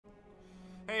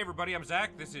everybody, I'm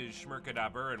Zach, this is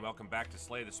schmerkadabur, and welcome back to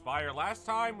Slay the Spire. Last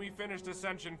time we finished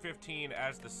Ascension 15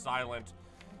 as the Silent.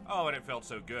 Oh, and it felt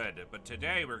so good. But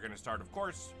today we're going to start, of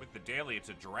course, with the daily. It's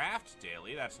a draft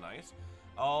daily, that's nice.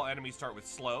 All enemies start with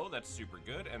slow, that's super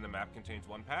good, and the map contains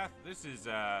one path. This is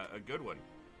a good one.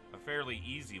 A fairly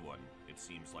easy one, it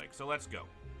seems like. So let's go.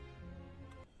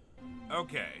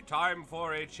 Okay, time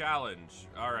for a challenge.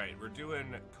 Alright, we're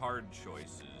doing card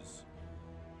choices.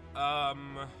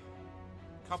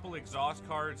 Couple exhaust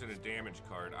cards and a damage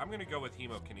card. I'm gonna go with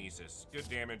Hemokinesis. Good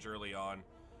damage early on.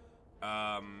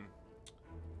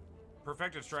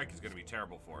 Perfected Strike is gonna be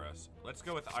terrible for us. Let's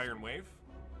go with Iron Wave.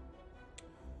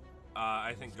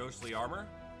 I think Ghostly Armor.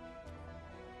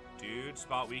 Dude,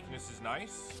 Spot Weakness is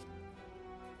nice.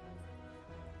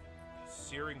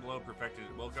 Searing Blow, Perfected.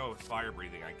 We'll go with Fire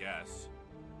Breathing, I guess.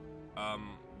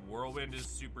 Whirlwind is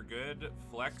super good.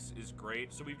 Flex is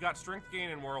great. So we've got Strength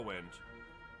Gain and Whirlwind.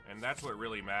 And that's what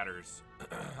really matters.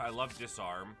 I love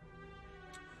Disarm.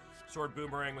 Sword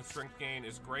Boomerang with Strength Gain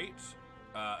is great.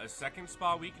 A second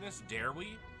Spot Weakness. Dare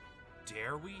we?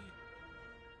 Dare we?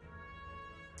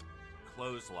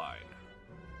 Clothesline.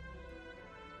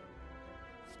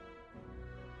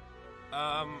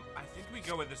 I think we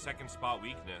go with the second Spot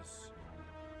Weakness.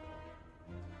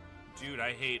 Dude,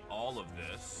 I hate all of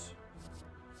this.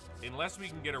 Unless we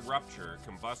can get a Rupture,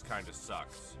 Combust kinda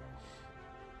sucks.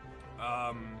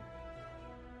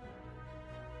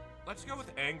 Let's go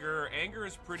with Anger. Anger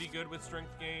is pretty good with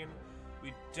Strength Gain.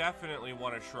 We definitely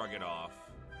want to shrug it off.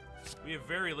 We have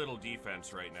very little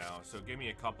defense right now, so give me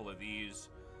a couple of these.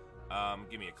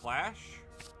 Give me a Clash.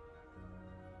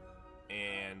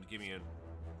 And give me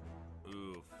a...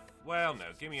 Oof. Well, no,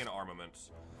 give me an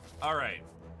Armaments. Alright,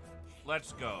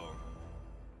 let's go.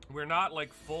 We're not,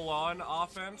 like, full-on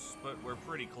offense, but we're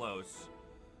pretty close.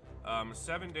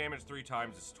 7 damage 3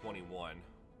 times is 21.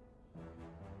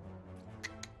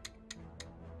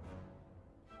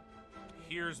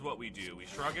 Here's what we do. We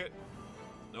shrug it.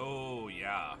 Oh,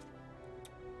 yeah.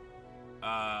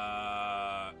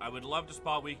 I would love to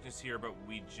Spot Weakness here, but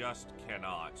we just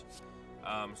cannot.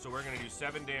 So we're going to do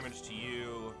 7 damage to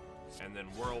you, and then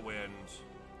Whirlwind.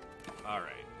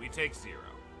 Alright, we take 0.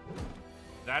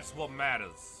 That's what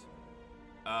matters.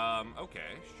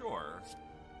 Okay, sure.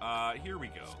 Here we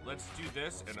go. Let's do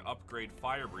this and upgrade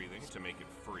Fire Breathing to make it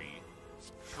free.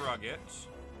 Shrug it.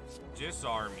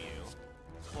 Disarm you.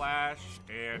 Clash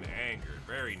and Anger.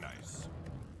 Very nice.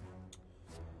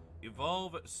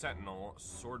 Evolve Sentinel,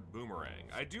 Sword Boomerang.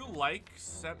 I do like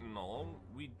Sentinel.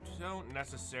 We don't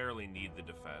necessarily need the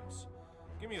defense.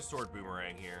 Give me a Sword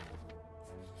Boomerang here.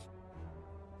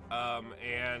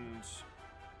 And...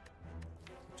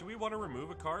 do we want to remove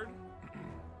a card?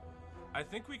 I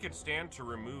think we could stand to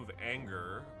remove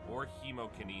Anger or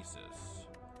Hemokinesis.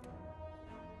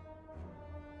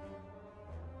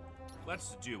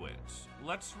 Let's do it.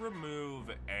 Let's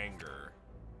remove Anger.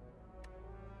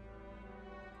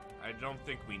 I don't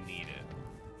think we need it.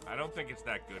 I don't think it's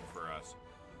that good for us.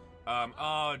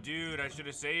 Oh, dude, I should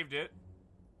have saved it.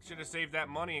 Should have saved that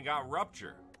money and got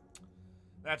Rupture.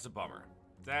 That's a bummer.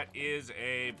 That is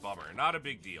a bummer. Not a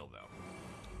big deal,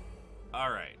 though.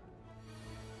 Alright.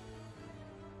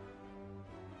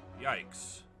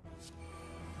 Yikes.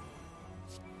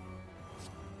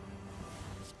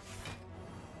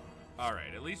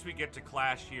 Alright, at least we get to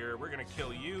Clash here. We're gonna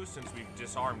kill you since we've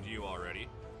disarmed you already.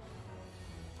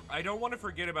 I don't want to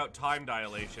forget about time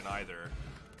dilation either,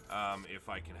 if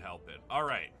I can help it.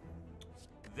 Alright.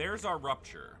 There's our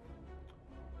Rupture,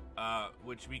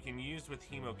 which we can use with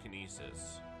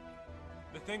Hemokinesis.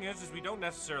 The thing is we don't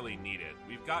necessarily need it.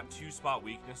 We've got 2 Spot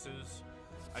Weaknesses.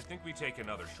 I think we take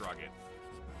another Shrug It.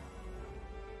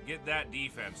 Get that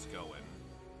defense going.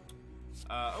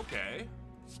 Okay.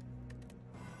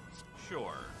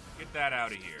 Sure. Get that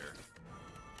out of here.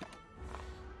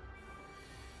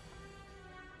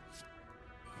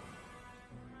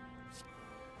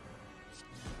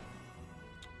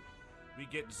 We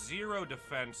get 0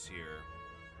 defense here.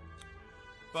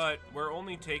 But we're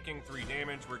only taking 3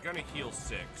 damage. We're gonna heal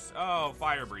 6. Oh,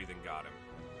 Fire Breathing got him.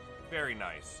 Very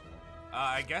nice.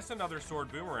 I guess another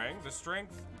Sword Boomerang. The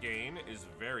Strength Gain is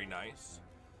very nice.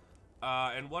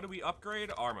 And what do we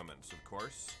upgrade? Armaments, of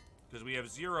course. Because we have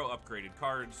 0 upgraded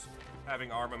cards.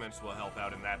 Having Armaments will help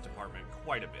out in that department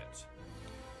quite a bit.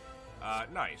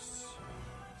 Nice.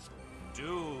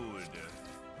 Dude.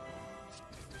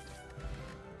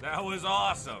 That was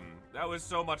awesome. That was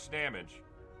so much damage.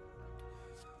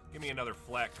 Give me another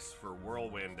Flex for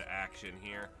Whirlwind action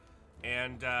here.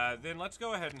 And then let's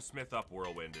go ahead and smith up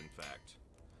Whirlwind, in fact.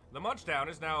 The Munchdown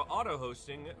is now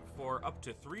auto-hosting for up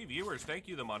to 3 viewers. Thank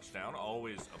you, the Munchdown.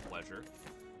 Always a pleasure.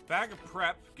 Bag of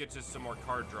Prep gets us some more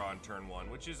card draw on turn 1,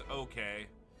 which is okay.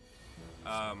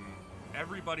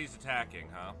 Everybody's attacking,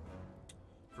 huh?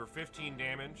 For 15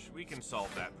 damage, we can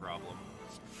solve that problem.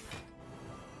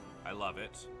 I love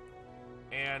it.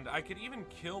 And I could even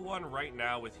kill one right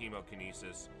now with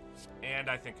Hemokinesis. And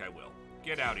I think I will.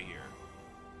 Get out of here.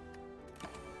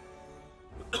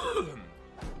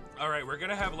 Alright, we're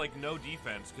gonna have, like, no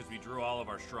defense because we drew all of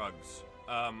our shrugs.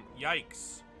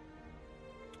 Yikes.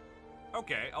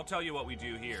 Okay, I'll tell you what we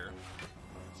do here.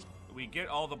 We get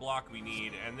all the block we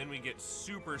need, and then we get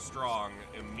super strong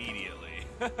immediately.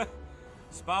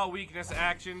 Spa weakness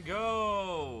action,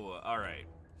 go! Alright.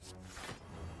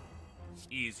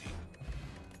 Easy.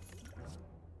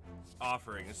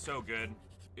 Offering is so good.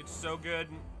 It's so good,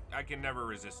 I can never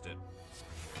resist it.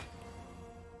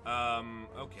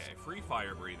 Okay, free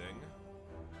fire breathing.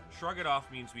 Shrug it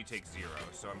off means we take 0,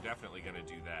 so I'm definitely gonna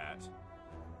do that.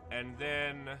 And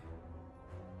then...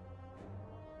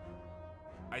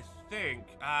 I think...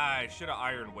 I should have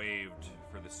Iron Waved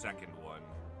for the second one.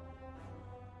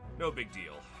 No big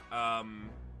deal.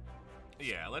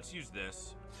 Yeah, let's use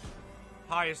this.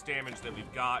 Highest damage that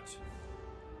we've got.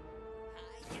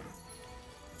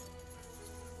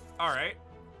 Alright.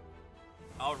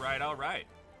 Alright.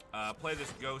 Play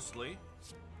this Ghostly.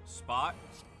 Spot.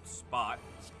 Spot.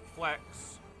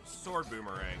 Flex. Sword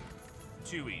Boomerang.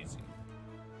 Too easy.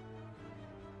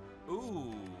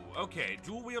 Ooh, okay.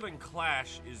 Dual-wielding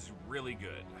Clash is really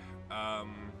good.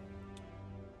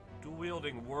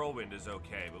 Dual-wielding Whirlwind is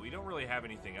okay, but we don't really have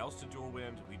anything else to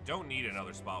dual-wield. We don't need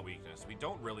another spot weakness. We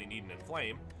don't really need an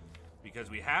Inflame, because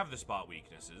we have the spot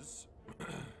weaknesses.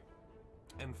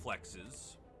 And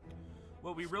flexes.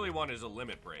 What we really want is a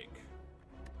Limit Break.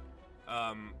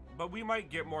 But we might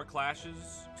get more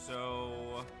clashes,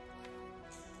 so...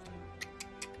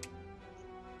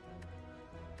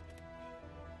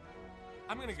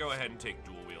 I'm gonna go ahead and take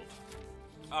dual wield.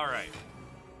 Alright.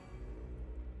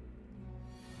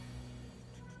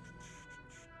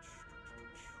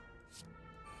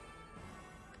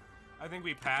 I think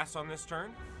we pass on this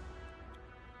turn.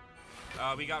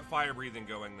 We got fire breathing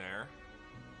going there.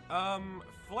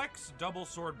 Flex double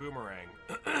sword boomerang.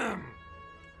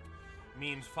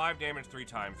 Means 5 damage 3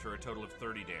 times for a total of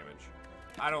 30 damage.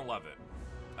 I don't love it.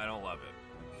 I don't love it.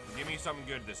 Give me something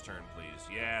good this turn, please.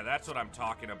 Yeah, that's what I'm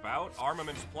talking about.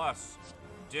 Armaments plus,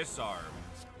 disarm,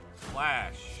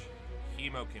 flash,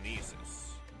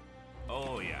 hemokinesis.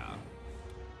 Oh yeah,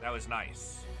 that was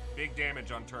nice. Big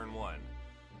damage on turn 1.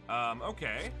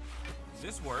 Okay,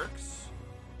 this works.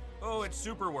 Oh, it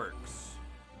super works.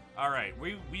 All right,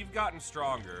 we've gotten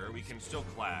stronger. We can still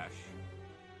clash.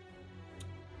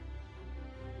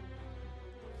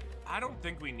 I don't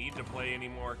think we need to play any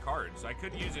more cards. I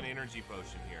could use an energy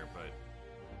potion here,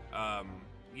 but...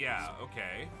 yeah,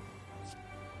 okay.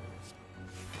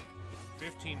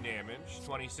 15 damage,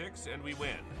 26, and we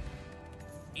win.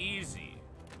 Easy.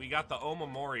 We got the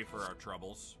Omamori for our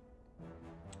troubles.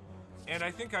 And I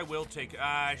think I will take...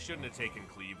 I shouldn't have taken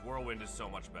Cleave. Whirlwind is so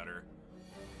much better.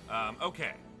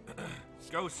 Okay.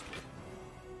 Ghostly.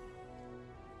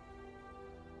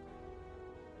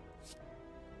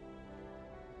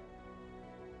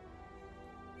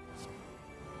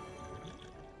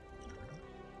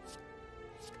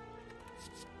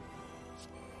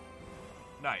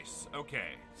 Nice.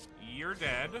 Okay. You're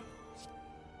dead.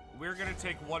 We're gonna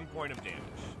take 1 point of damage.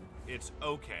 It's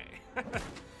okay.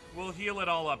 We'll heal it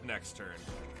all up next turn.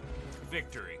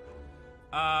 Victory.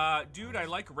 Dude, I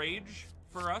like Rage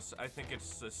for us. I think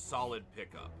it's a solid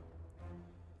pickup.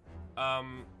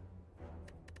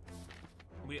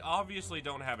 We obviously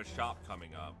don't have a shop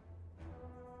coming up.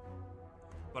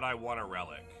 But I want a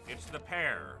relic. It's the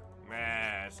pair.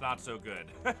 Meh, it's not so good.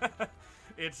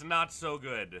 It's not so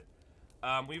good.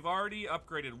 We've already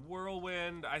upgraded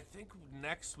Whirlwind. I think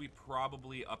next we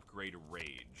probably upgrade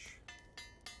Rage.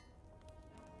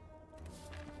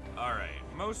 Alright,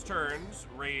 most turns,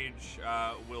 Rage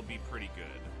will be pretty good.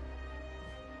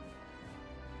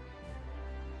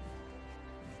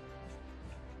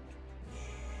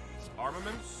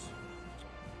 Armaments?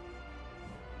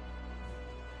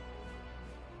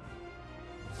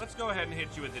 Let's go ahead and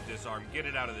hit you with the disarm. Get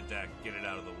it out of the deck. Get it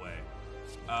out of the way.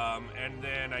 And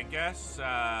then I guess,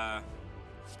 yeah.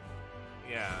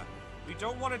 We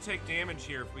don't want to take damage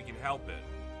here if we can help it.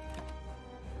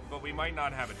 But we might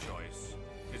not have a choice,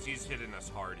 because he's hitting us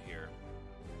hard here.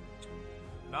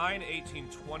 9, 18,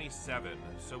 27.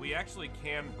 So we actually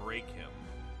can break him,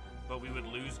 but we would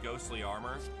lose ghostly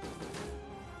armor.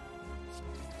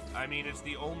 I mean, it's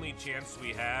the only chance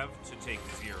we have to take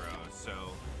 0,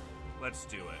 so let's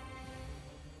do it.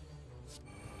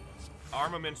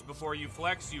 Armaments before you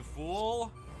flex, you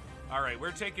fool. Alright,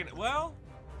 we're taking... Well...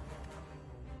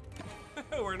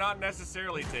 we're not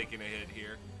necessarily taking a hit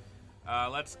here.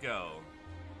 Let's go.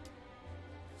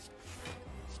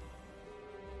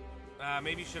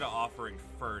 Maybe should have offering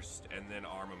first and then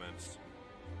armaments.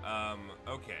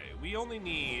 Okay. We only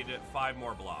need 5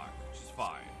 more block, which is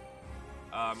fine.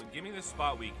 Give me the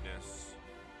spot weakness.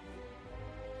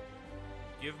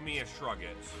 Give me a shrug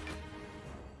it.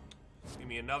 Give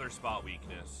me another spot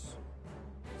weakness.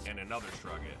 And another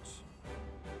shrug it.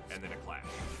 And then a clash.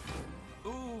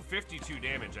 Ooh, 52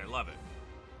 damage. I love it.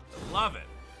 Love it.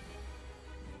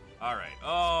 Alright.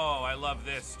 Oh, I love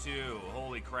this too.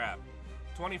 Holy crap.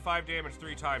 25 damage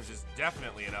 3 times is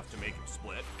definitely enough to make him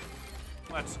split.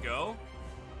 Let's go.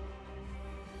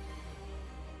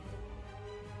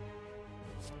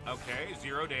 Okay,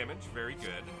 0 damage. Very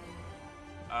good.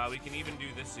 We can even do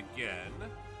this again.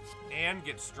 And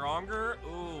get stronger.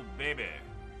 Ooh, baby.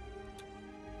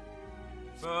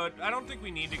 But I don't think we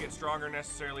need to get stronger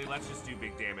necessarily. Let's just do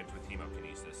big damage with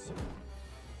hemokinesis.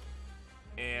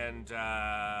 And,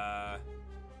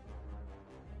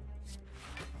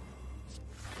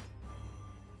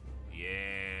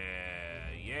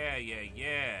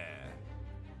 Yeah.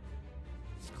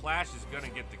 Clash is gonna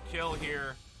get the kill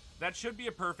here. That should be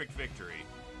a perfect victory.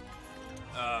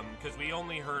 Because we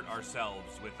only hurt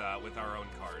ourselves with our own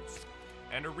cards.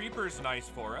 And a Reaper's nice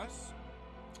for us.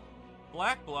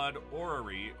 Black Blood,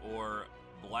 Orrery, or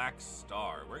Black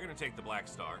Star. We're gonna take the Black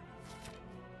Star.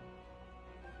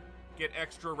 Get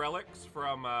extra relics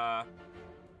from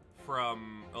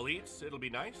elites. It'll be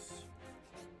nice.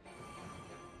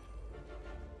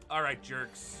 Alright,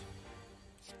 jerks.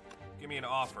 Give me an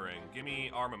offering. Give me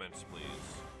armaments, please.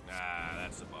 Nah,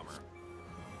 that's a bummer.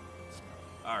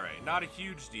 Alright, not a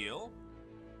huge deal.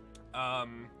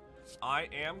 I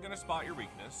am gonna spot your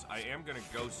weakness. I am gonna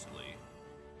ghostly.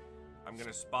 I'm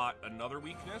gonna spot another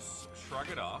weakness, shrug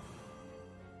it off.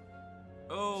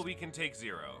 Oh, we can take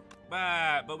 0.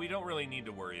 But we don't really need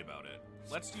to worry about it.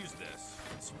 Let's use this.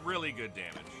 It's really good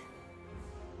damage.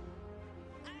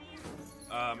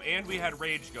 And we had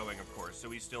rage going, of course, so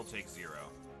we still take 0.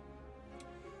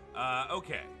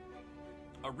 Okay.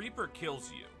 A Reaper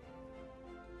kills you.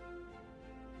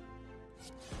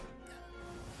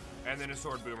 And then a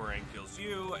Sword Boomerang kills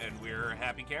you, and we're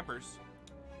happy campers.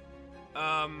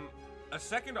 A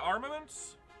second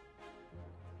armaments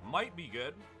might be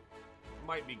good.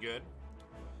 Might be good.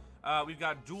 We've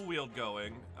got dual wield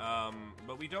going,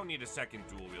 but we don't need a second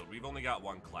dual wield. We've only got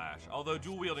 1 clash. Although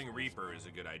dual wielding Reaper is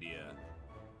a good idea.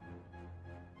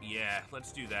 Yeah,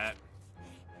 let's do that.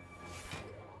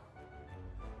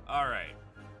 Alright.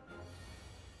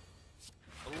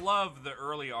 Love the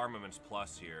early armaments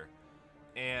plus here.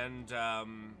 And,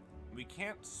 we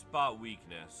can't spot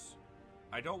weakness.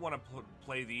 I don't want to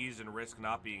play these and risk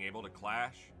not being able to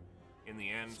clash in the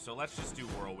end, so let's just do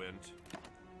Whirlwind.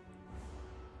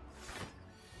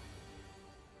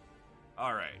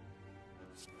 Alright.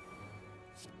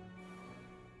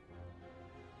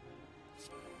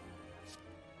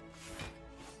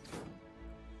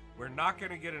 We're not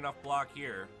going to get enough block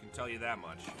here, I can tell you that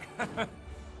much.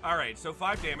 Alright, so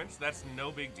 5 damage, that's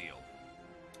no big deal.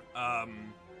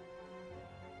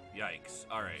 Yikes.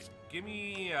 Alright, give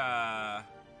me a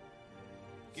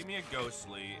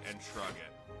ghostly and shrug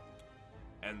it.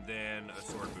 And then a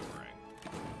sword boomerang.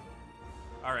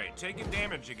 Alright, taking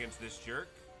damage against this jerk.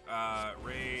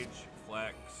 Rage,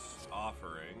 flex,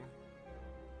 offering.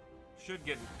 Should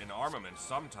get an armament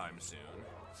sometime soon.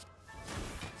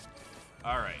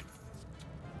 Alright.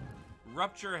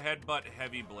 Rupture, headbutt,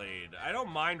 heavy blade. I don't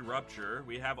mind rupture.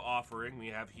 We have offering, we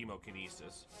have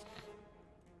hemokinesis.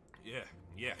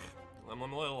 Yeah. I'm a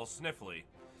little sniffly.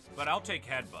 But I'll take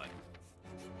headbutt.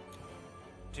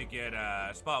 To get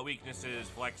spot weaknesses,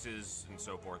 flexes, and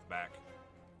so forth back.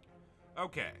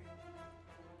 Okay.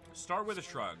 Start with a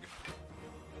shrug.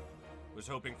 Was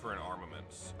hoping for an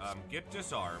armament. Get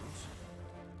disarmed.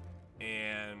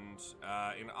 And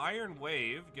an Iron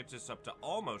Wave gets us up to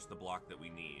almost the block that we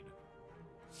need.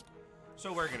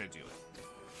 So we're gonna do it.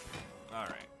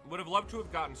 Alright. Would have loved to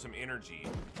have gotten some energy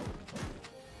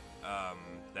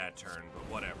that turn, but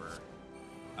whatever.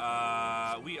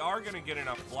 We are gonna get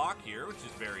enough block here, which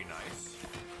is very nice.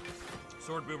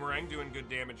 Sword Boomerang doing good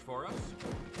damage for us.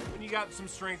 When you got some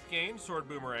strength gain, Sword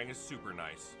Boomerang is super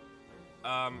nice.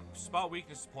 Spot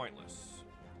weakness is pointless.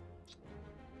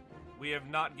 We have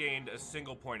not gained a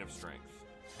single point of strength.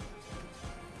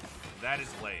 That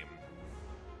is lame.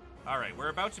 Alright, we're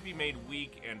about to be made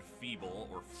weak and feeble,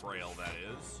 or frail, that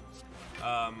is.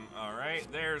 Alright,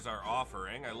 there's our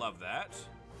offering. I love that.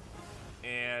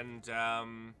 And,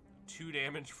 2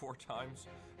 damage 4 times.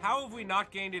 How have we not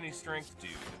gained any strength,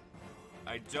 dude?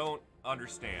 I don't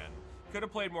understand. Could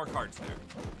have played more cards there.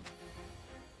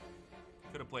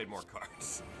 Could have played more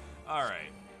cards.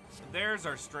 Alright. There's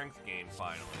our strength gain,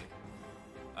 finally.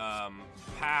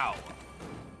 Pow.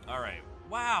 Alright.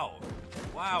 Wow.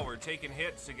 Wow, we're taking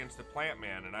hits against the plant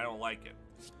man, and I don't like it.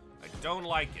 I don't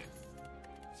like it.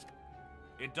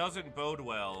 It doesn't bode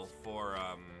well for,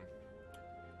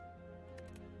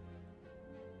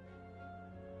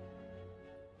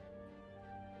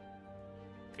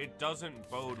 it doesn't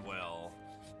bode well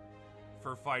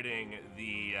for fighting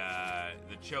the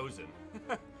Chosen.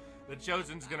 The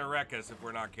Chosen's gonna wreck us if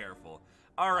we're not careful.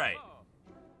 Alright.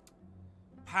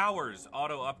 Powers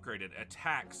auto-upgraded.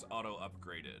 Attacks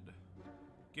auto-upgraded.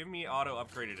 Give me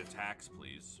auto-upgraded attacks,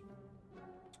 please.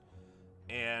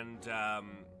 And,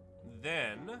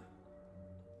 then...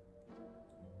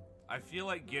 I feel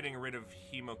like getting rid of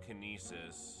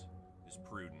hemokinesis is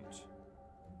prudent.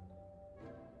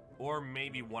 Or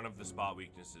maybe one of the spot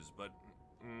weaknesses, but...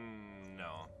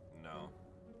 no. No.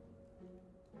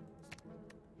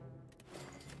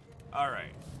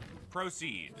 Alright.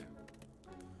 Proceed.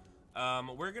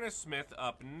 We're gonna smith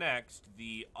up next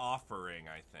the offering,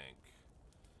 I think.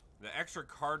 The extra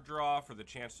card draw for the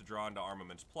chance to draw into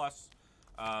Armaments Plus.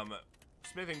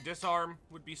 Smithing Disarm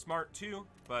would be smart too,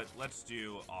 but let's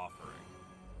do offering.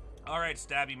 Alright,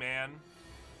 Stabby Man.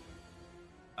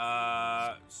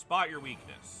 Spot your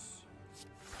weakness.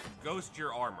 Ghost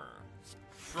your armor.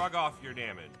 Shrug off your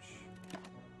damage.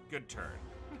 Good turn.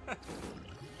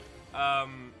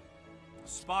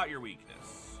 Spot your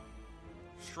weakness.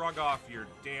 Shrug off your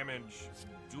damage.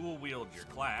 Dual wield your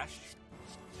clash.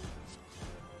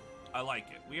 I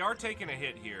like it. We are taking a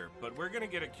hit here, but we're gonna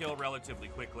get a kill relatively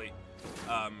quickly.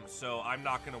 So I'm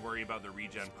not gonna worry about the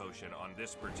regen potion on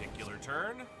this particular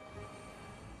turn.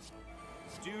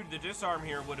 Dude, the disarm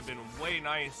here would have been way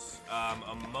nice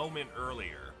a moment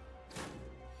earlier.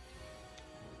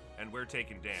 And we're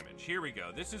taking damage. Here we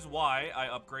go. This is why I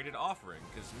upgraded offering,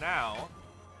 because now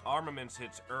armaments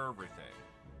hits everything.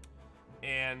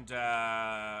 And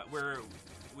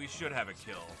we should have a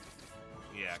kill.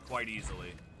 Yeah, quite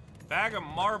easily. Bag of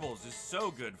Marbles is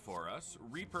so good for us.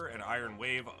 Reaper and Iron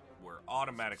Wave were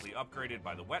automatically upgraded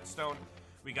by the Whetstone.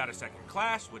 We got a second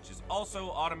Clash, which is also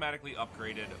automatically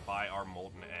upgraded by our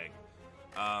Molten Egg.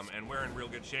 And we're in real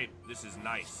good shape. This is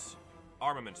nice.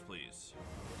 Armaments, please.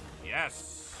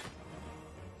 Yes.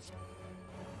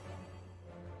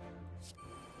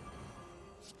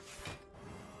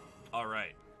 All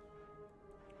right.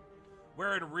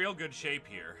 We're in real good shape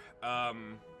here.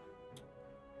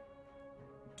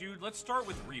 Dude, let's start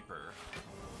with Reaper.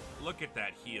 Look at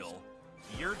that heal.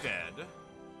 You're dead.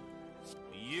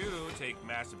 You take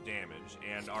massive damage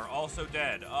and are also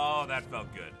dead. Oh, that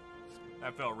felt good.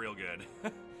 That felt real good.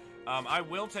 I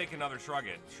will take another Shrug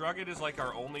It. Shrug It is like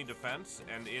our only defense,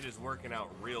 and it is working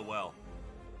out real well.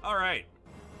 All right.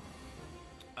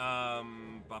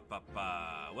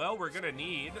 Well, we're gonna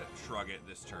need Shrug It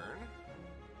this turn.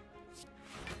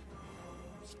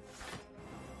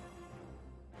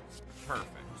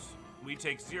 Perfect. We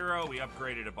take 0. We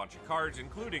upgraded a bunch of cards,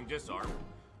 including Disarm,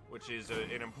 which is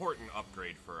an important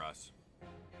upgrade for us.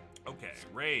 Okay,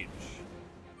 Rage.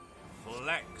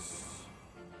 Flex.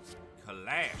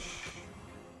 Clash.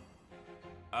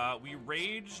 We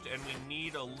raged, and we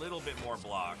need a little bit more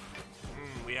block.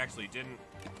 We actually didn't.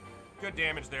 Good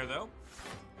damage there, though.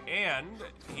 And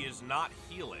he is not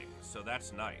healing, so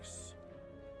that's nice.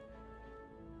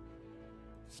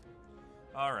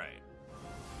 All right.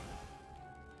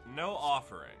 No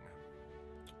offering.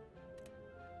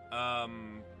 La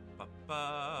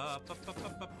la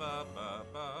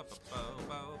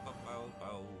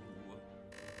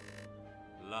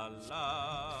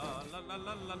la la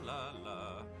la la la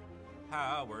la.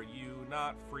 How are you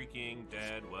not freaking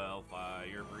dead? Well,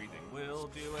 fire breathing will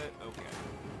do it. Okay.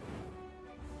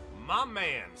 My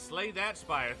man, slay that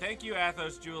Spire. Thank you,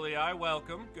 Athos Julii.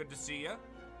 Welcome. Good to see ya.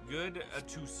 Good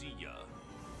to see ya.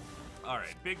 All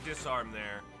right, big disarm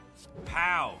there.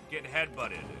 Pow! Get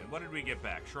headbutted. And what did we get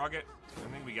back? Shrug It?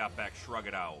 I think we got back Shrug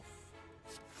It off.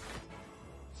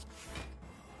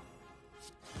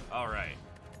 All right.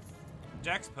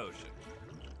 Dex Potion.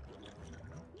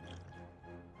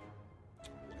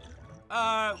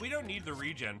 We don't need the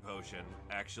regen potion,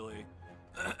 actually.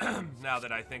 Now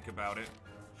that I think about it.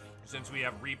 Since we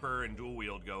have Reaper and Dual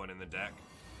Wield going in the deck.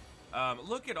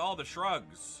 Look at all the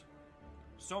shrugs.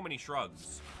 So many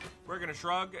shrugs. We're gonna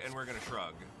shrug, and we're gonna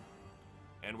shrug.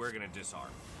 And we're gonna disarm.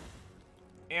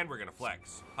 And we're gonna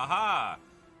flex. Haha!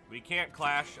 We can't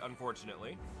clash,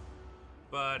 unfortunately.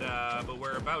 But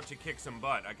we're about to kick some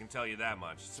butt, I can tell you that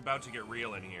much. It's about to get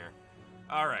real in here.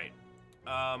 Alright.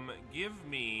 Give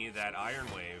me that Iron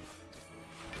Wave,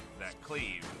 that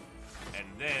Cleave, and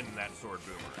then that Sword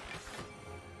Boomerang.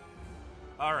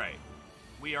 Alright.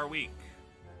 We are weak.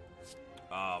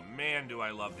 Oh, man, do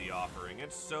I love the offering.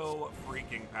 It's so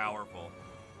freaking powerful.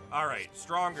 Alright,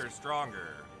 stronger,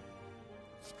 stronger.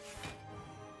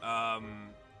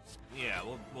 Yeah,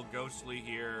 we'll Ghostly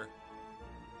here.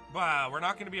 Wow, we're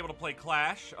not going to be able to play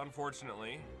Clash,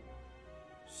 unfortunately.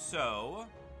 So,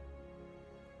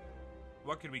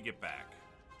 what could we get back?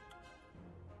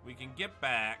 We can get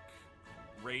back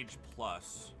Rage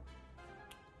Plus.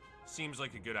 Seems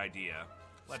like a good idea.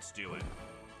 Let's do it.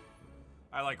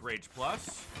 I like Rage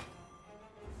Plus.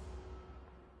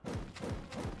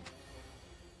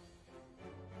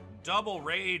 Double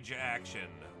Rage action.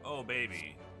 Oh,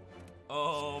 baby.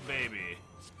 Oh, baby.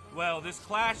 Well, this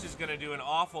Clash is going to do an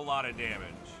awful lot of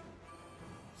damage.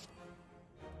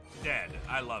 Dead.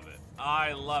 I love it.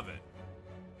 I love it.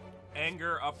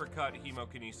 Anger, Uppercut,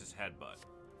 Hemokinesis, Headbutt.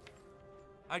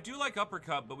 I do like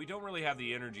Uppercut, but we don't really have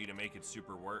the energy to make it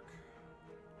super work.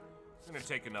 I'm going to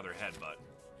take another Headbutt.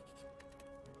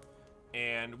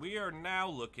 And we are now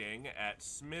looking at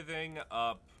smithing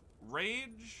up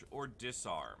Rage or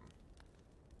Disarm.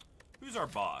 Who's our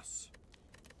boss?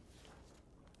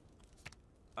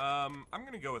 I'm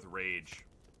going to go with Rage.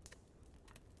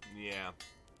 Yeah.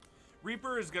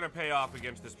 Reaper is going to pay off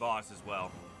against this boss as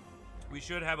well. We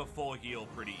should have a full heal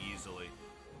pretty easily.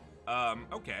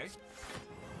 Okay.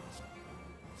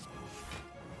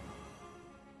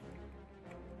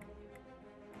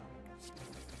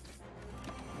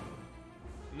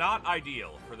 Not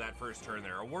ideal for that first turn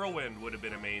there. A Whirlwind would have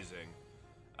been amazing.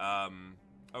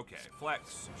 Okay.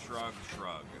 Flex, shrug,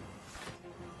 shrug.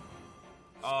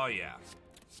 Oh, yeah.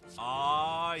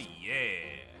 Aw, yeah.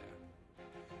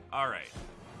 Alright.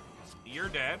 You're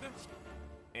dead.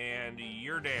 And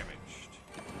you're damaged.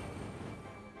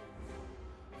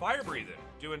 Fire breathing.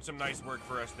 Doing some nice work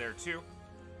for us there, too.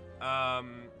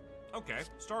 Okay.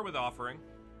 Start with offering.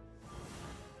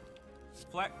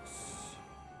 Flex.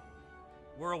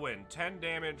 Whirlwind. 10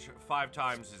 damage 5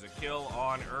 times is a kill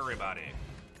on everybody.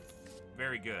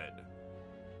 Very good.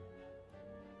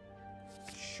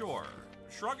 Sure.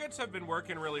 Shruggets have been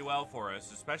working really well for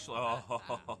us, especially... Oh.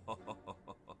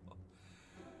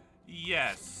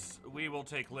 Yes, we will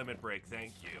take Limit Break,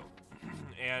 thank you.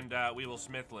 And we will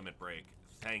Smith Limit Break,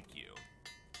 thank you.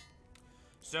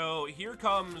 So here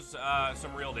comes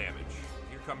some real damage.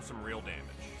 Here comes some real damage.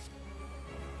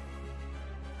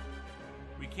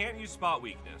 We can't use Spot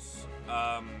Weakness.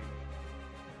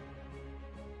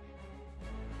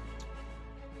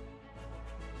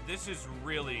 This is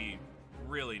really,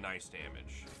 really nice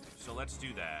damage. So let's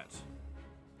do that.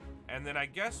 And then I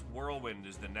guess Whirlwind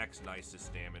is the next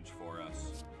nicest damage for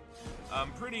us.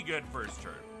 Pretty good first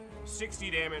turn. 60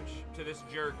 damage to this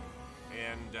jerk,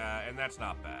 and that's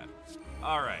not bad.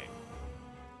 All right.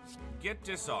 Get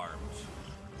disarmed.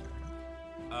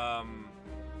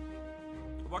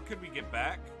 What could we get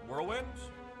back? Whirlwind?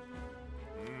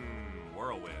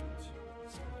 Whirlwind.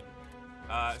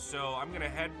 So I'm gonna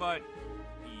headbutt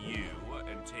you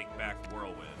and take back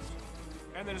Whirlwind.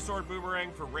 And then a Sword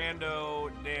Boomerang for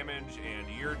rando damage, and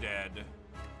you're dead.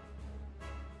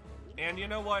 And you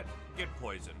know what? Get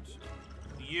poisoned.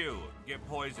 You get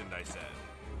poisoned, I said.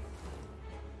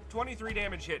 23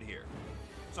 damage hit here.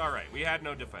 It's alright, we had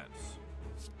no defense.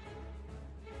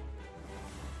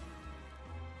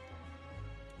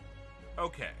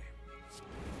 Okay.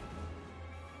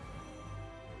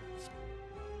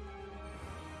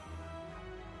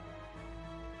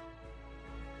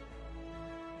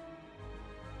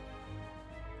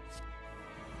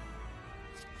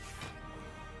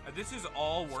 This is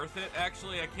all worth it,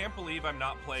 actually. I can't believe I'm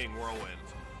not playing Whirlwind.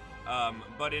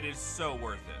 But it is so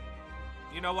worth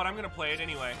it. You know what? I'm gonna play it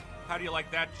anyway. How do you like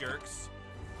that, jerks?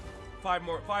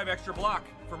 5 extra block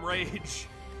from Rage.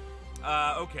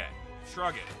 Okay.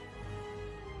 Shrug it.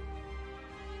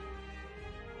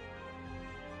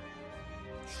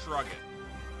 Shrug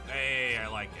it. Hey, I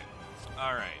like it.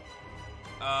 Alright.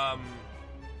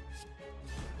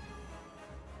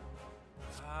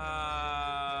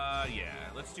 Yeah,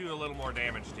 let's do a little more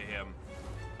damage to him.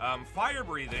 Fire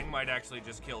breathing might actually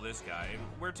just kill this guy. And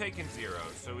we're taking 0,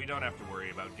 so we don't have to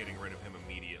worry about getting rid of him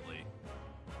immediately.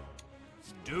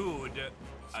 Dude,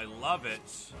 I love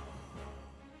it.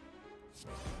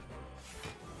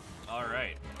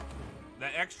 Alright.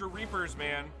 The extra Reapers,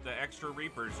 man. The extra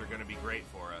Reapers are gonna be great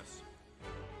for us.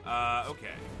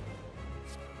 Okay.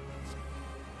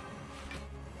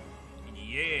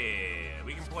 Yeah,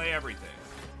 we can play everything.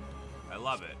 I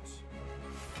love it.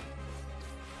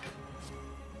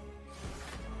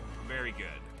 Very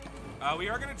good. We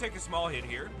are going to take a small hit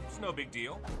here. It's no big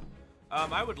deal.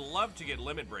 I would love to get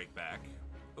Limit Break back.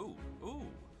 Ooh, ooh.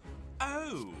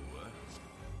 Oh!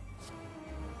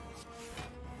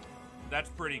 That's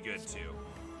pretty good, too.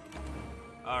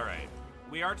 Alright.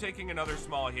 We are taking another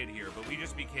small hit here, but we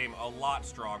just became a lot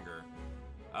stronger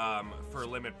for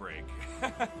Limit Break.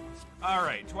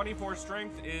 Alright, 24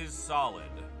 strength is solid.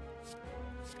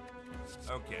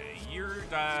 Okay, you're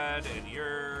dead, and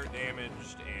you're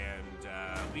damaged, and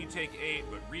we take 8,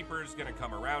 but Reaper's gonna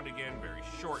come around again very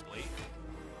shortly.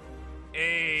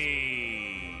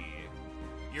 Hey!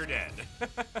 You're dead.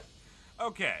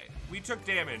 Okay, we took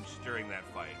damage during that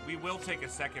fight. We will take a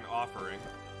second offering,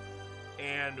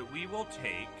 and we will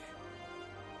take...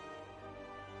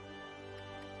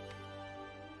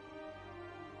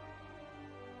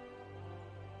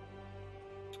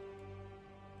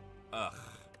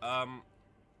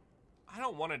 I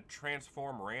don't want to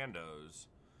transform randos.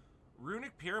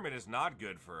 Runic Pyramid is not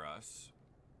good for us.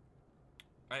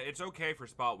 It's okay for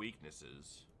spot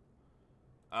weaknesses.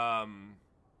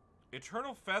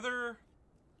 Eternal Feather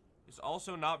is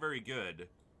also not very good.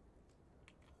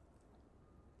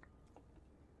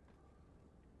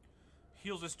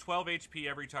 Heals us 12 HP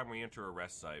every time we enter a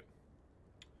rest site.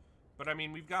 But I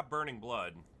mean, we've got Burning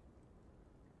Blood.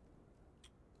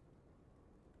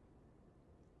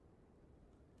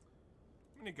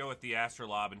 I'm gonna go with the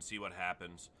Astrolabe and see what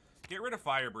happens. Get rid of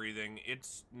Fire Breathing.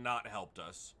 It's not helped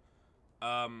us.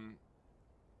 I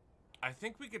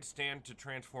think we could stand to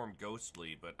transform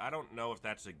Ghostly, but I don't know if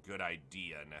that's a good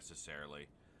idea, necessarily.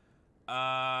 We've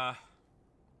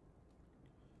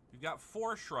got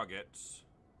 4 Shruggets.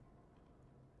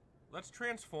 Let's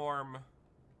transform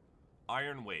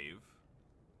Iron Wave.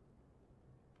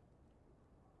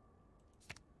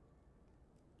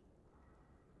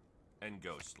 And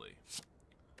Ghostly.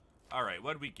 Alright,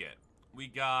 what did we get? We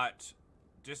got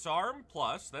Disarm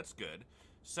Plus, that's good.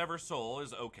 Sever Soul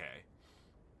is okay.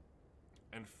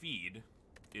 And Feed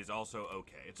is also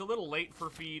okay. It's a little late for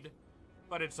Feed,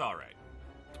 but it's alright.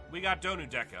 We got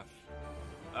Donudeka.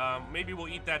 Maybe we'll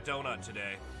eat that donut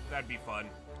today. That'd be fun.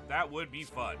 That would be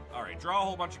fun. Alright, draw a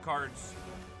whole bunch of cards.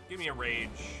 Give me a Rage.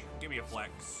 Give me a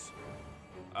Flex.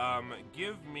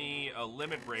 Give me a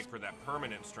Limit Break for that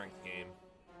permanent strength game.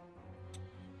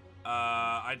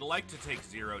 I'd like to take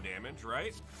 0 damage,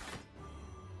 right?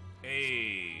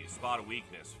 Hey, Spot of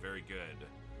Weakness. Very good.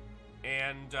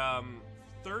 And,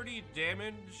 30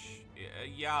 damage?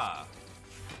 Yeah.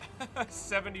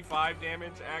 75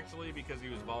 damage, actually, because he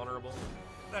was vulnerable.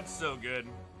 That's so good.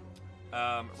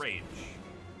 Rage.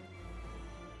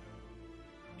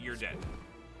 You're dead.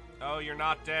 Oh, you're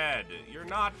not dead. You're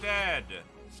not dead.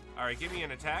 Alright, give me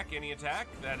an attack. Any attack?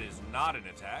 That is not an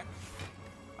attack.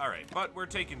 Alright, but we're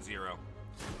taking 0.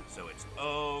 So it's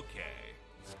okay.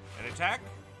 An attack?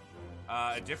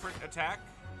 A different attack?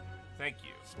 Thank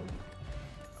you.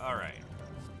 Alright.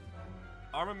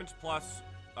 Armaments plus...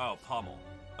 Oh, Pummel.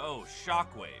 Oh,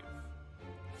 Shockwave.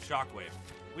 Shockwave.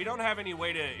 We don't have any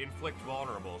way to inflict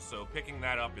vulnerable, so picking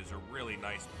that up is a really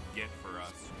nice get for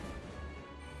us.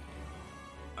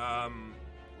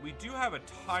 We do have a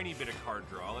tiny bit of card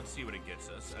draw. Let's see what it gets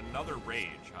us. Another Rage,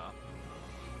 huh?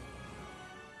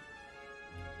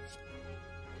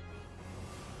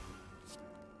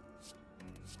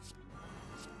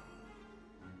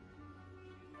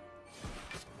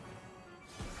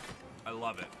 I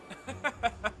love it.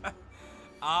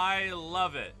 I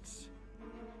love it.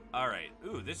 Alright.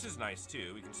 Ooh, this is nice,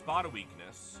 too. We can Spot a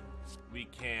Weakness. We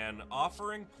can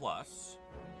Offering Plus.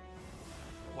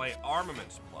 Play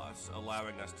Armaments Plus,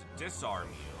 allowing us to disarm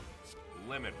you.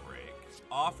 Limit Break.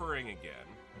 Offering again.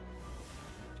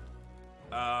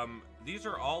 These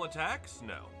are all attacks?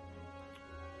 No.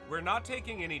 We're not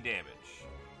taking any damage.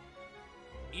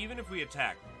 Even if we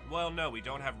attack. Well, no, we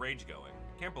don't have Rage going.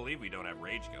 Can't believe we don't have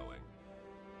Rage going.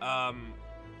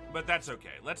 But that's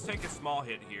okay. Let's take a small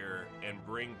hit here and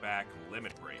bring back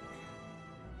Limit Break.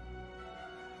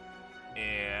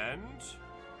 And...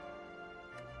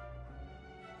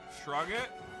 Shrug it.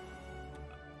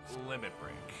 Limit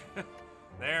Break.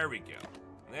 There we go.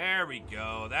 There we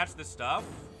go. That's the stuff.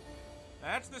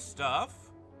 That's the stuff.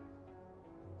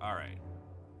 Alright.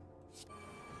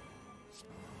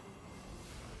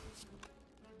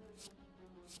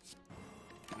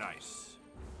 Nice.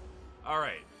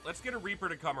 Alright. Let's get a Reaper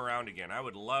to come around again. I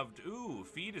would love to... Ooh,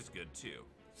 Feed is good too.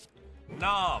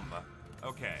 Nom.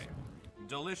 Okay.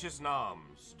 Delicious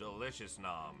noms. Delicious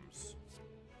noms.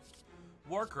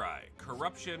 Warcry.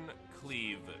 Corruption,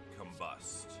 Cleave,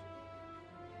 Combust.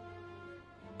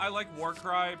 I like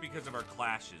Warcry because of our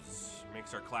clashes.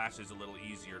 Makes our clashes a little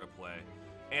easier to play.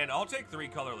 And I'll take 3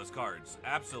 colorless cards.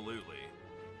 Absolutely.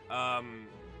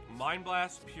 Mind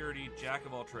Blast, Purity, Jack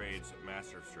of all trades,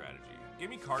 Master of strategy. Give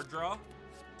me card draw.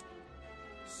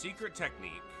 Secret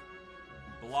Technique,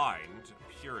 Blind,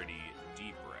 Purity,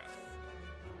 Deep Breath.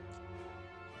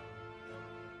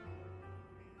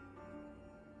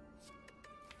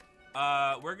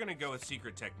 We're gonna go with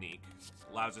Secret Technique.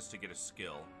 Allows us to get a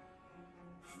skill.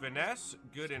 Finesse,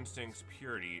 Good Instincts,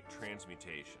 Purity,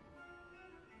 Transmutation.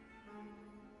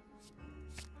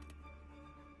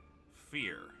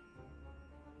 Fear.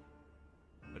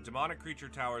 A demonic creature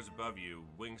towers above you,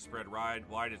 wings spread wide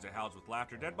as it howls with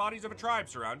laughter. Dead bodies of a tribe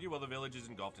surround you while the village is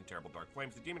engulfed in terrible dark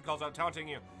flames. The demon calls out, taunting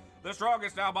you. The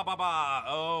strongest now, ba ba ba.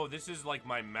 Oh, this is like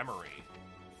my memory.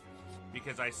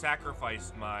 Because I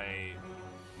sacrificed my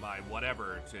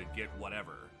whatever to get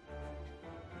whatever.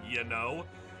 You know?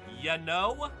 You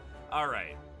know?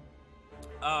 Alright.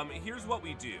 Here's what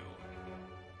we do.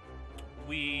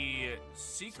 We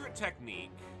Secret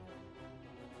Technique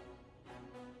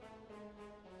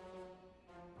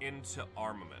into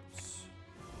armaments.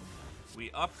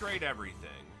 We upgrade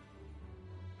everything.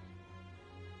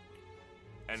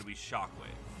 And we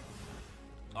shockwave.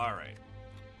 Alright.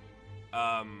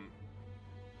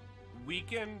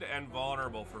 Weakened and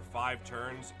vulnerable for 5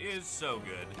 turns is so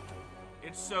good.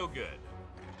 It's so good.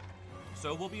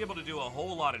 So we'll be able to do a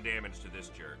whole lot of damage to this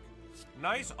jerk.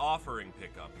 Nice offering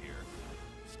pickup here.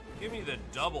 Give me the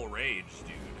double rage,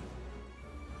 dude.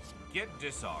 Get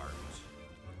disarmed.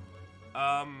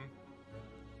 I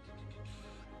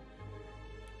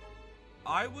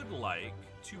would like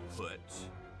to put...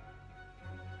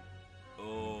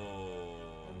 Oh,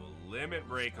 limit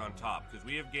break on top, because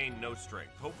we have gained no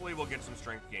strength. Hopefully we'll get some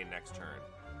strength gain next turn.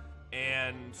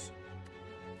 And...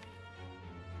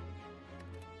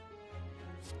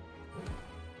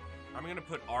 I'm going to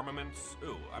put armaments...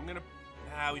 Ooh, I'm going to...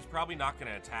 he's probably not going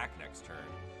to attack next turn.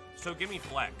 So give me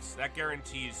flex. That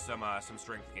guarantees some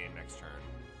strength gain next turn.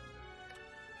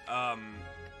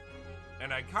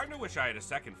 And I kind of wish I had a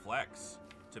second flex,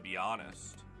 to be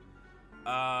honest.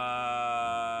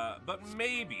 But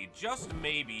maybe, just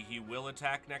maybe, he will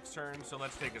attack next turn, so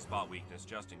let's take a spot weakness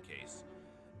just in case.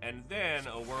 And then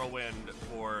a whirlwind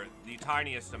for the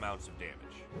tiniest amounts of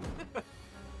damage.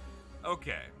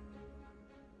 Okay.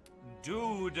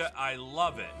 Dude, I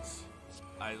love it.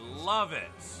 I love it.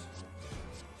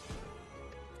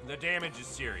 The damage is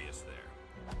serious there.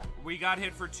 We got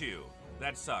hit for 2.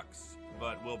 That sucks,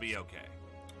 but we'll be okay.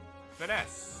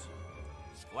 Finesse.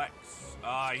 Flex.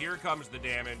 Here comes the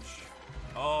damage.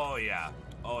 Oh, yeah.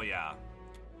 Oh, yeah.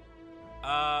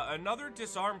 Another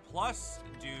Disarm Plus,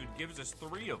 dude, gives us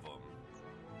 3 of them.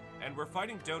 And we're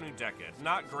fighting Donu Deka.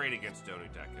 Not great against Donu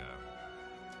Deka.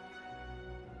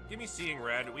 Give me Seeing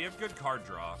Red. We have good card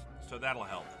draw, so that'll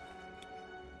help.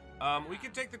 We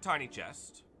can take the Tiny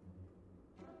Chest.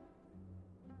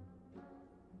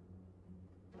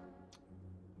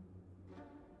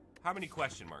 How many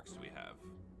question marks do we have?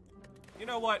 You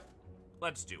know what?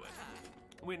 Let's do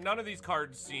it. None of these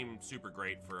cards seem super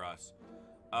great for us.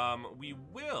 We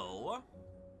will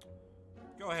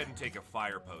go ahead and take a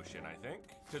Fire Potion, I think,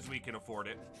 because we can afford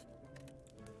it.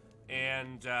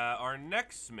 And our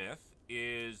next Smith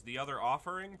is the other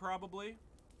offering, probably.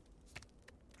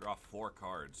 Draw 4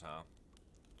 cards, huh?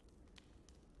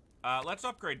 Let's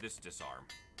upgrade this Disarm.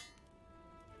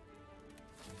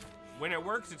 When it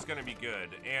works, it's gonna be good.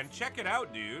 And check it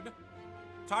out, dude.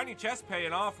 Tiny Chest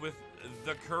paying off with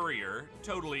the Courier.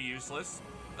 Totally useless.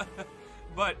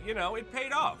 But, you know, it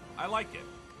paid off. I like it.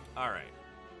 Alright.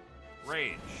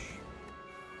 Rage.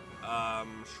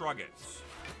 Shrug it.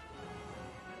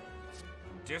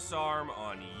 Disarm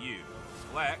on you.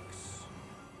 Flex.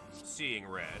 Seeing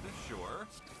Red, sure.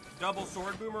 Double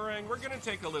Sword Boomerang. We're gonna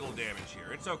take a little damage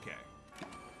here. It's okay.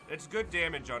 It's good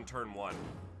damage on turn 1.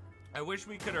 I wish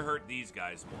we could have hurt these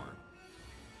guys more.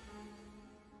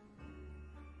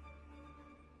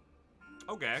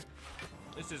 Okay.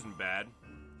 This isn't bad.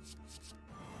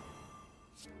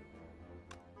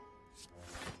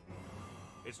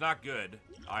 It's not good,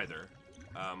 either.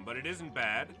 But it isn't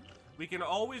bad. We can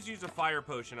always use a Fire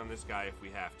Potion on this guy if we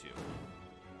have to.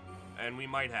 And we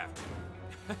might have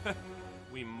to.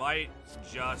 We might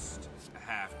just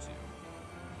have to.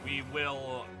 We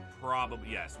will probably...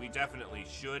 Yes, we definitely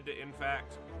should, in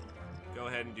fact. Go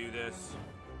ahead and do this.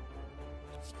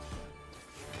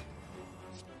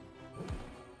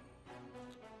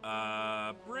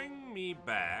 Bring me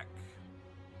back.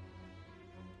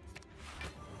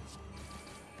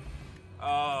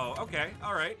 Oh, okay.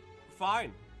 All right.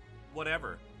 Fine.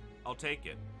 Whatever. I'll take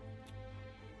it.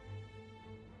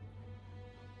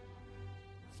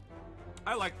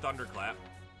 I like Thunderclap.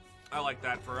 I like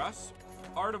that for us.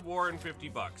 Art of War and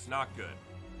 $50. Not good.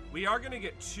 We are going to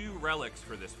get 2 relics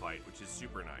for this fight, which is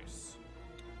super nice.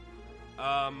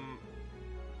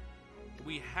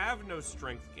 We have no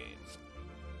strength gain.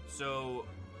 So...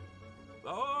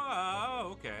 Oh,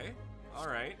 okay.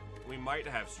 Alright. We might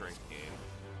have strength gain.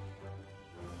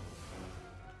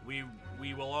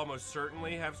 We will almost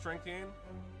certainly have strength gain.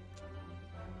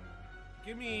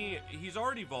 Give me... He's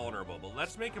already vulnerable, but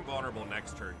let's make him vulnerable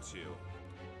next turn, too.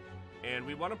 And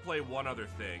we want to play one other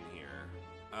thing here.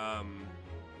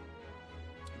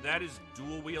 That is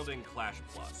dual-wielding Clash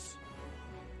Plus.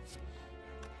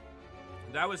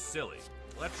 That was silly.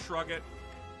 Let's shrug it.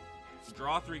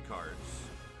 Draw 3 cards.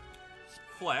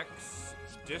 Flex.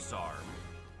 Disarm.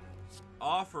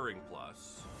 Offering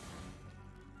Plus.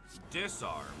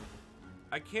 Disarm.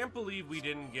 I can't believe we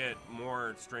didn't get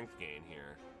more strength gain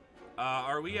here.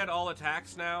 Are we at all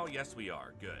attacks now? Yes, we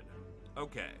are. Good.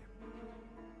 Okay.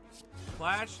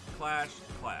 Clash, clash,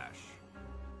 clash.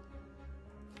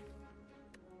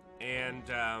 And,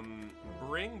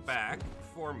 bring back,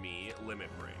 for me, Limit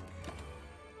Break.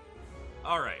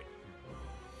 Alright.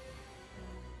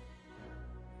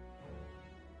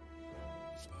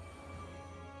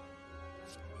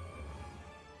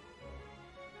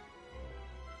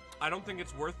 I don't think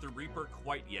it's worth the Reaper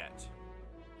quite yet.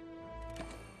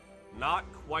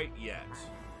 Not quite yet.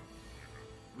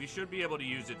 We should be able to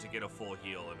use it to get a full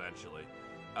heal eventually.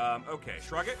 Okay,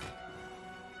 shrug it.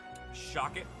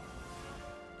 Shock it.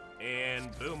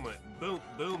 And boom it.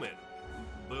 Boom it.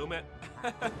 Boom it.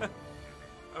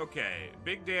 Okay,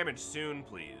 big damage soon,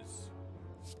 please.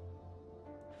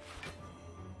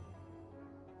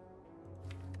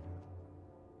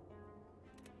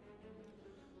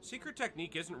 Secret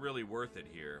Technique isn't really worth it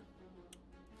here.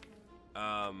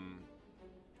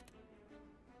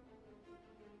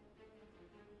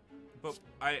 But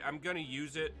I'm gonna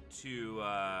use it to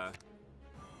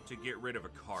get rid of a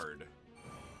card.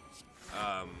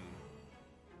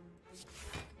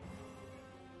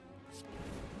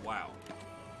 Wow.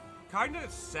 Kinda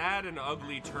sad and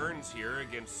ugly turns here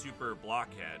against Super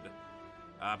Blockhead.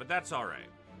 But that's alright.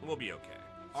 We'll be okay.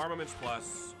 Armaments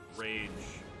Plus, Rage,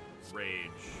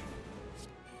 Rage,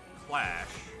 Clash.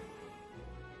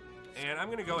 And I'm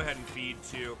gonna go ahead and feed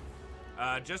too.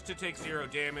 Just to take 0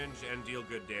 damage and deal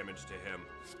good damage to him.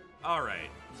 Alright,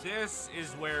 this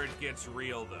is where it gets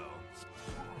real though.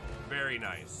 Very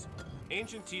nice.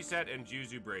 Ancient Tea Set and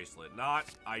Juzu Bracelet. Not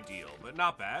ideal, but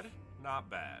not bad. Not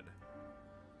bad.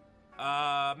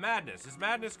 Madness. Is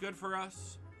Madness good for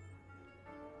us?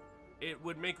 It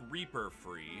would make Reaper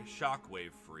free,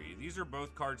 Shockwave free. These are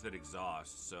both cards that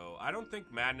exhaust, so I don't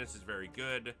think Madness is very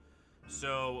good.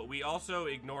 So we also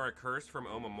ignore a curse from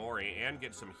Omamori and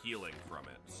get some healing from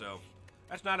it. So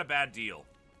that's not a bad deal.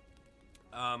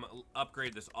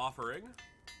 Upgrade this offering.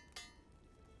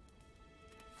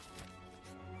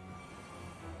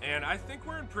 And I think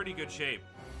we're in pretty good shape.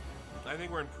 I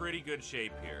think we're in pretty good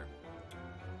shape here.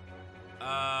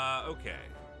 Okay.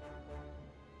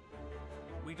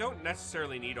 We don't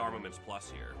necessarily need Armaments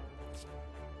Plus here.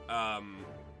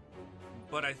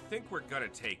 But I think we're gonna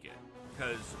take it.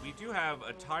 Because we do have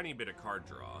a tiny bit of card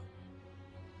draw.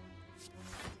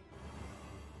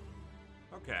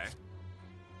 Okay.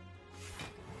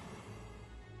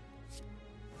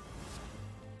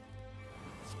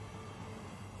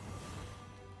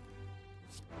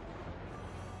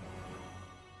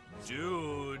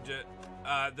 Dude,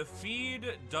 the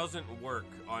feed doesn't work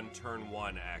on turn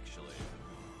 1, actually.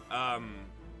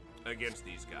 Against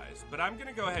these guys. But I'm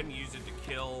gonna go ahead and use it to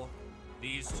kill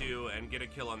these 2 and get a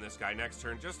kill on this guy next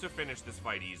turn just to finish this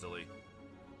fight easily.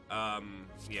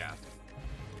 Yeah.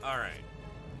 Alright.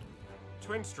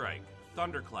 Twin Strike,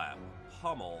 Thunderclap,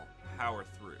 Pummel, Power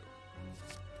Through.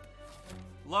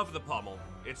 Love the Pummel.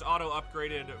 It's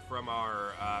auto-upgraded from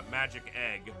our Magic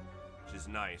Egg, which is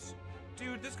nice.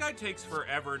 Dude, this guy takes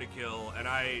forever to kill, and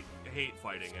I hate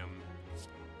fighting him.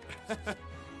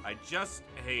 I just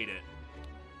hate it.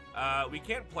 We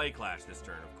can't play Clash this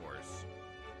turn, of course.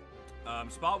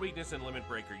 Spot Weakness and Limit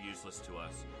Break are useless to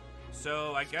us.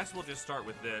 So I guess we'll just start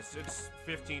with this. It's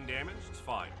 15 damage. It's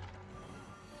fine.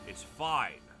 It's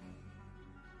fine.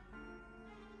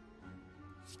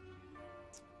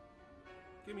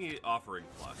 Give me Offering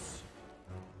Plus.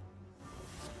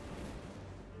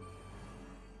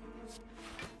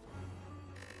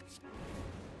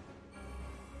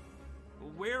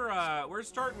 We're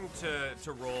starting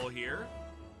to roll here.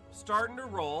 Starting to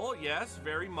roll, yes,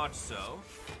 very much so.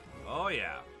 Oh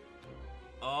yeah.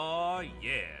 Oh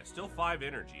yeah. Still 5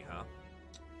 energy, huh?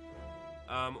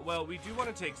 Well, we do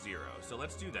want to take 0, so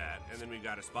let's do that. And then we've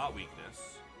got a Spot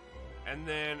Weakness. And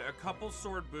then a couple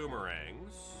Sword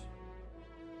Boomerangs.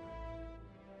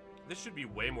 This should be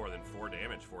way more than 4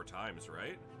 damage 4 times,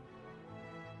 right?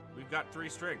 We've got 3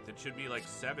 strength. It should be like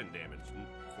 7 damage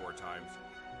 4 times.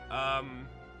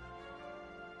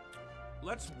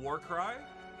 Let's Warcry.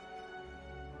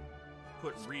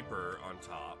 Put Reaper on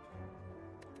top.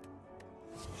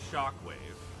 Shockwave.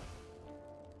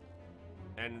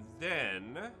 And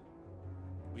then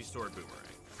we stored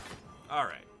Boomerang.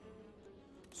 Alright.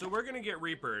 So we're gonna get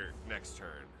Reaper next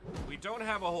turn. We don't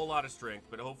have a whole lot of strength,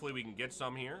 but hopefully we can get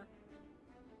some here.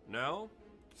 No?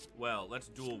 Well, let's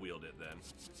dual wield it then.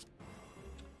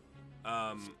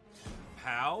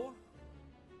 How?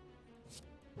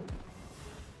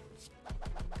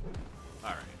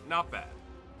 Alright, not bad.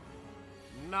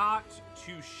 Not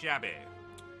too shabby.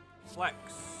 Flex.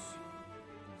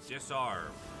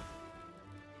 Disarm.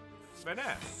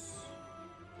 Finesse.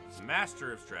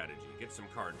 Master of Strategy. Get some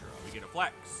card draw. We get a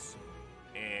Flex.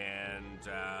 And,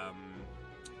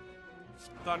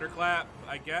 Thunderclap,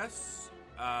 I guess.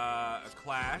 A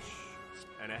Clash.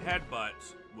 And a Headbutt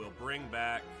will bring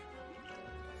back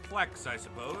Flex, I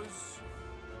suppose.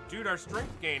 Dude, our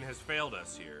strength gain has failed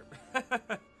us here.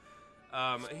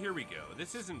 Here we go.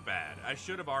 This isn't bad. I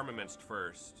should have armamentsed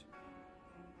first.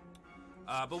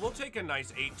 But we'll take a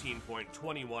nice 18-point,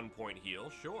 21-point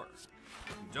heal, sure.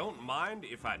 Don't mind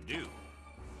if I do.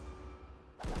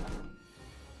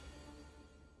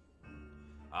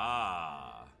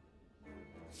 Ah.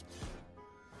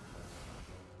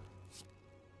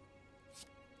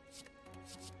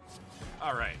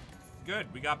 Alright.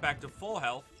 Good, we got back to full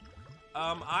health.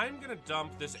 I'm gonna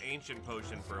dump this ancient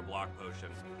potion for a block potion.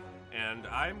 And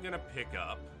I'm gonna pick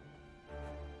up...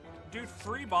 Dude,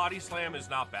 free body slam is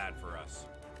not bad for us.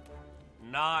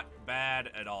 Not bad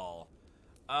at all.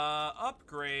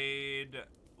 Upgrade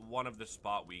one of the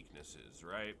spot weaknesses,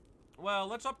 right? Well,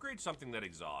 let's upgrade something that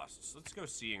exhausts. Let's go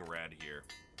Seeing Red here.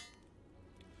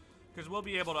 Because we'll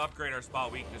be able to upgrade our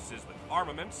spot weaknesses with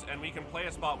armaments, and we can play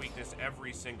a spot weakness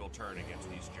every single turn against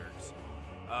these jerks.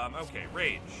 Okay,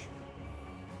 Rage.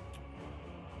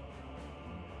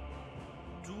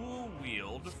 Dual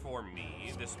wield for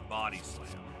me this body slam.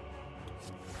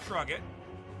 Shrug it.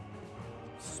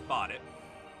 Spot it.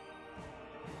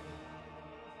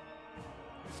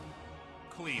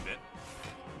 Cleave it.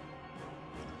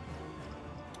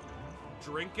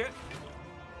 Drink it.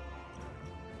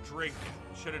 Drink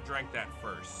it. Should have drank that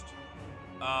first.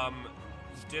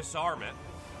 Disarm it.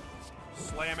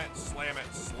 Slam it, slam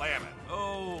it, slam it.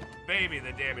 Oh, baby,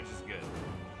 the damage is good.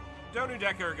 Donu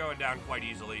Deka are going down quite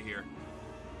easily here.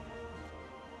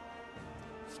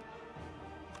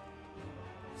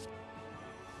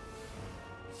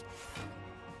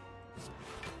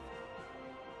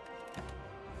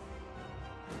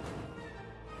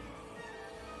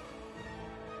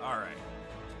 Alright.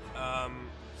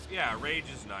 Yeah, Rage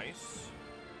is nice.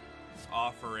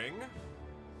 Offering.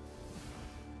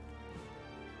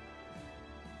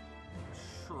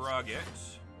 Shrug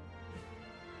it.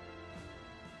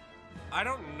 I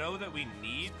don't know that we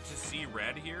need to see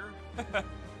red here.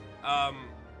 1,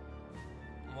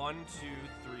 2,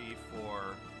 3,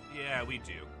 4. Yeah, we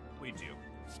do. We do.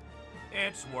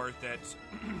 It's worth it.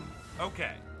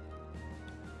 Okay.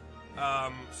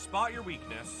 Spot your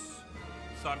weakness.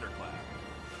 Thunderclap.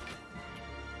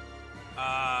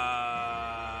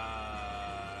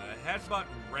 Headbutt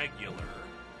regular.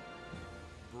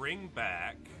 Bring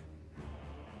back.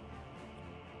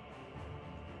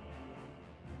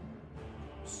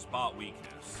 Spot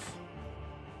weakness.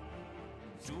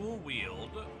 Dual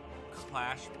wield.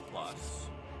 Clash plus.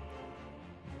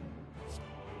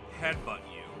 Headbutt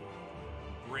you.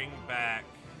 Bring back.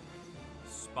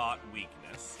 Spot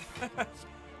weakness.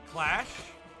 Clash.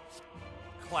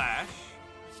 Clash.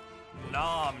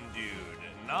 Nom, dude.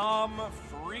 Nom,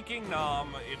 freaking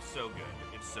nom. It's so good.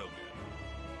 It's so good.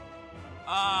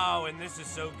 Oh, and this is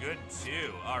so good,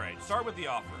 too. Alright, start with the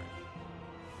offering.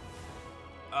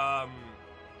 Oh,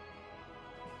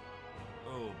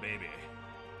 baby.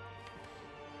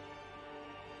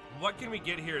 What can we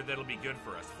get here that'll be good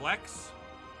for us? Flex?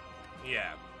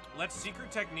 Yeah. Let's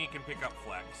Secret Technique and pick up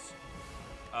Flex.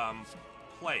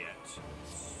 Play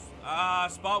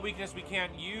it. Spot weakness we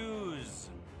can't use.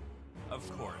 Of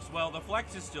course. Well, the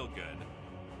Flex is still good.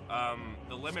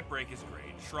 The Limit Break is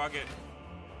great. Shrug it.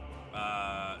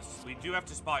 We do have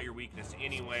to spot your weakness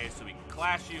anyway, so we can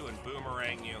Clash you and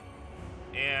Boomerang you.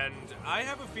 And I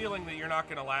have a feeling that you're not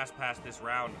going to last past this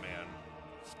round, man.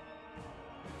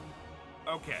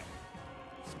 Okay.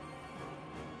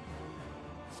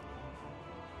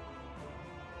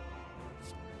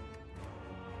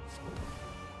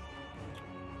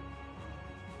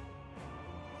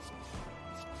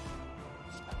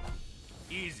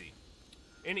 Easy.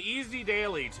 An easy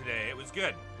daily today. It was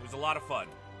good. It was a lot of fun.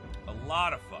 A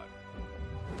lot of fun.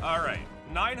 All right.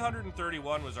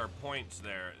 931 was our points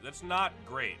there. That's not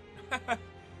great.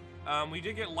 We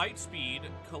did get light speed,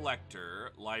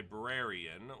 collector,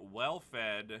 librarian,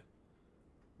 well-fed.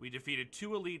 We defeated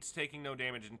 2 elites taking no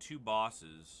damage and 2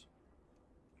 bosses.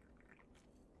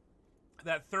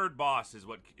 That third boss is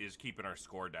what is keeping our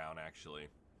score down, actually.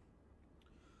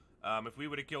 If we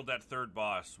would have killed that third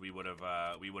boss, we would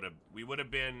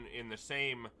have been in the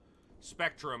same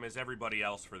spectrum as everybody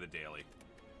else for the daily.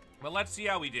 But let's see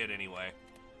how we did anyway.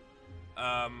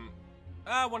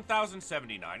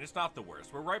 1079. It's not the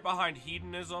worst. We're right behind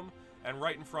Hedonism and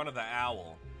right in front of the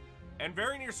Owl. And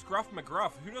very near Scruff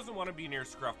McGruff. Who doesn't want to be near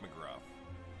Scruff McGruff?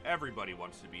 Everybody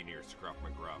wants to be near Scruff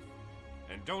McGruff.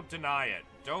 And don't deny it.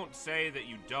 Don't say that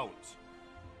you don't.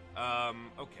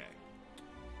 Okay.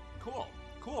 Cool.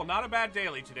 Cool. Not a bad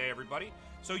daily today, everybody.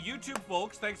 So YouTube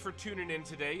folks, thanks for tuning in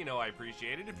today. You know I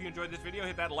appreciate it. If you enjoyed this video,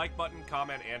 hit that like button,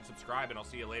 comment, and subscribe, and I'll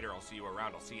see you later. I'll see you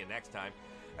around. I'll see you next time.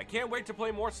 I can't wait to play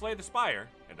more Slay the Spire,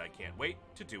 and I can't wait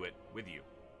to do it with you.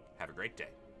 Have a great day.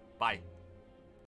 Bye.